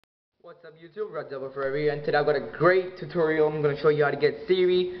What's up YouTube, Red Devil Forever here, and today I've got a great tutorial. I'm going to show you how to get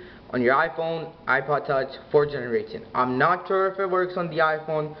Siri on your iPhone, iPod Touch, 4th generation. I'm not sure if it works on the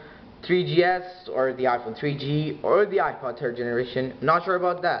iPhone 3GS or the iPhone 3G or the iPod 3rd generation. Not sure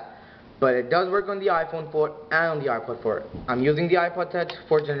about that, but it does work on the iPhone 4 and on the iPod 4. I'm using the iPod Touch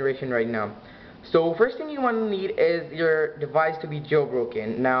 4th generation right now. So first thing you want to need is your device to be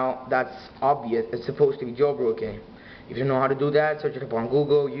jailbroken. Now that's obvious, it's supposed to be jailbroken. If you don't know how to do that, search it up on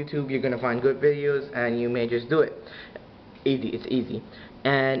Google, YouTube, you're going to find good videos and you may just do it. Easy, it's easy.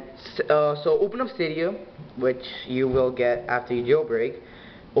 And so open up Cydia, which you will get after you jailbreak.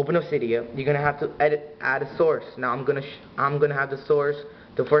 Open up Cydia, you're going to have to add a source. Now I'm going to have the source,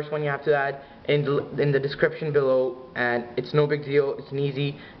 the first one you have to add in the description below, and it's no big deal, it's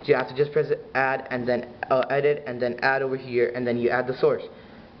easy. So you have to just press add and then edit and then add over here and then you add the source.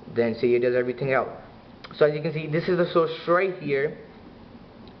 Then Cydia does everything else. So as you can see, this is the source right here.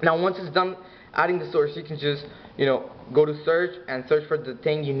 Now once it's done adding the source, you can just, go to search and search for the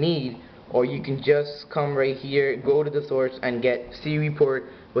thing you need, or you can just come right here, go to the source and get SiriPort,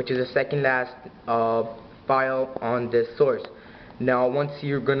 which is the second last file on this source. Now once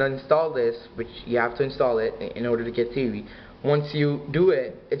you're gonna install this, which you have to install it in order to get Siri, once you do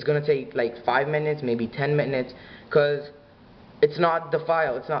it, it's gonna take like 5 minutes, maybe 10 minutes, because it's not the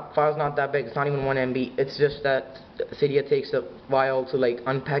file. File's not that big. It's not even 1 MB. It's just that Cydia takes a while to like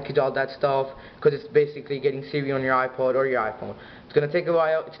unpackage all that stuff, because it's basically getting Siri on your iPod or your iPhone. It's gonna take a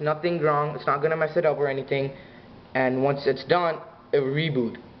while. It's nothing wrong. It's not gonna mess it up or anything. And once it's done, it will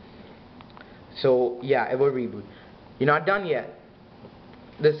reboot. So yeah, it will reboot. You're not done yet.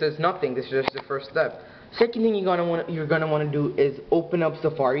 This is nothing. This is just the first step. Second thing you're gonna want to do is open up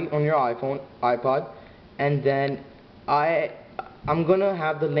Safari on your iPhone, iPod, and then I'm gonna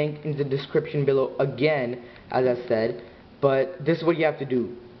have the link in the description below again, as I said, but this is what you have to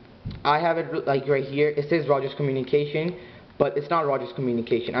do. I have it like right here. It says Rogers Communication, but it's not Rogers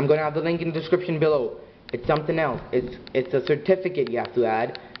Communication. I'm gonna have the link in the description below. It's something else. It's a certificate you have to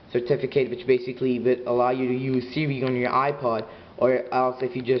add. Certificate which basically will allow you to use Siri on your iPod, or else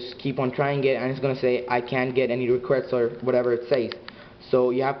if you just keep on trying it and it's gonna say I can't get any requests or whatever it says. So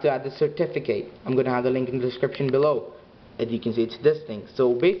you have to add the certificate. I'm gonna have the link in the description below. As you can see, it's this thing.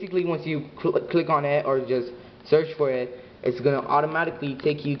 So basically once you click on it or just search for it, it's gonna automatically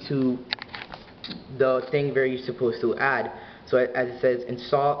take you to the thing where you're supposed to add. So as it says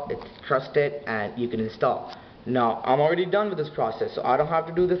install, it's trusted and you can install. Now I'm already done with this process, so I don't have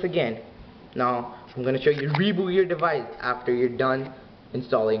to do this again. Now I'm gonna show you reboot your device after you're done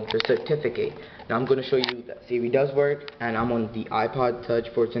installing your certificate. Now I'm going to show you that Siri does work, and I'm on the iPod Touch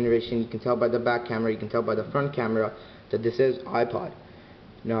 4th generation. You can tell by the back camera, you can tell by the front camera that this is iPod.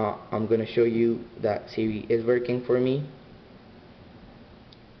 Now I'm going to show you that Siri is working for me.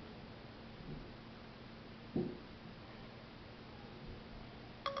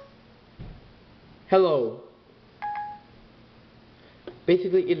 Hello.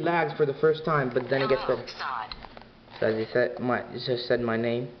 Basically it lags for the first time, but then it gets better. So as it just said my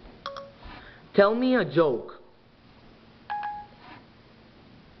name. Tell me a joke.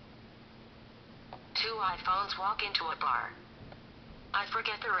 2 iPhones walk into a bar. I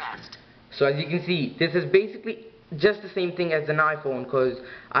forget the rest. So as you can see, this is basically just the same thing as an iPhone, because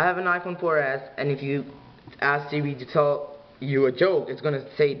I have an iPhone 4S, and if you ask Siri to tell you a joke, it's going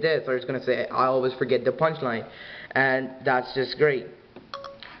to say this, or it's going to say I always forget the punchline, and that's just great.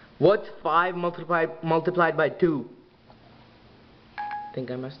 What's 5 multiplied by 2? I think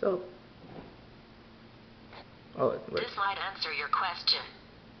I messed up. Oh, this might answer your question.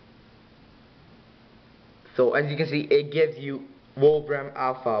 So as you can see, it gives you Wolfram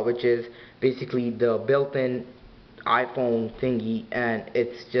Alpha, which is basically the built-in iPhone thingy, and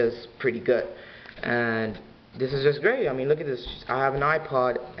it's just pretty good. And this is just great. I mean, look at this. I have an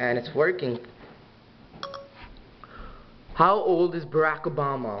iPod and it's working. How old is Barack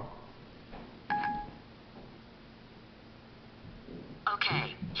Obama?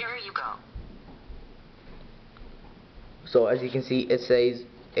 Okay, here you go. So as you can see, it says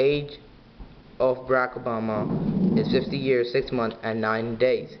age of Barack Obama is 50 years, 6 months, and 9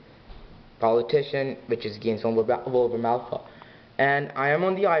 days. Politician, which is against Wolfram Alpha. And I am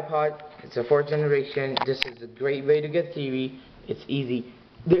on the iPod. It's a 4th generation. This is a great way to get Siri. It's easy.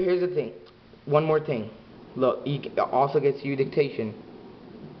 Here's the thing. One more thing. Look, you can also get Siri dictation.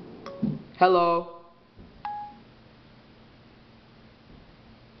 Hello.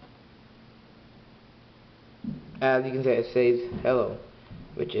 As you can see, it says hello,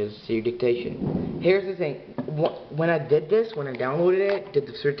 which is Siri dictation. Here's the thing. When I did this, when I downloaded it, did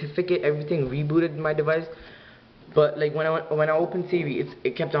the certificate, everything, rebooted my device, But like when I opened Siri,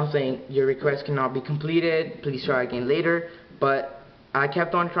 it kept on saying your request cannot be completed. Please try again later. But I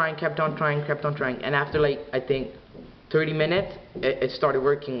kept on trying, and after like I think 30 minutes, it started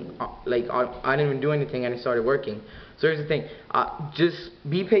working. Like I didn't even do anything, and it started working. So here's the thing: just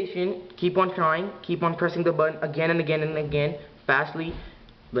be patient, keep on trying, keep on pressing the button again and again and again, fastly,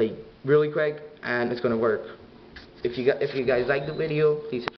 like really quick, and it's gonna work. If you guys like the video, please.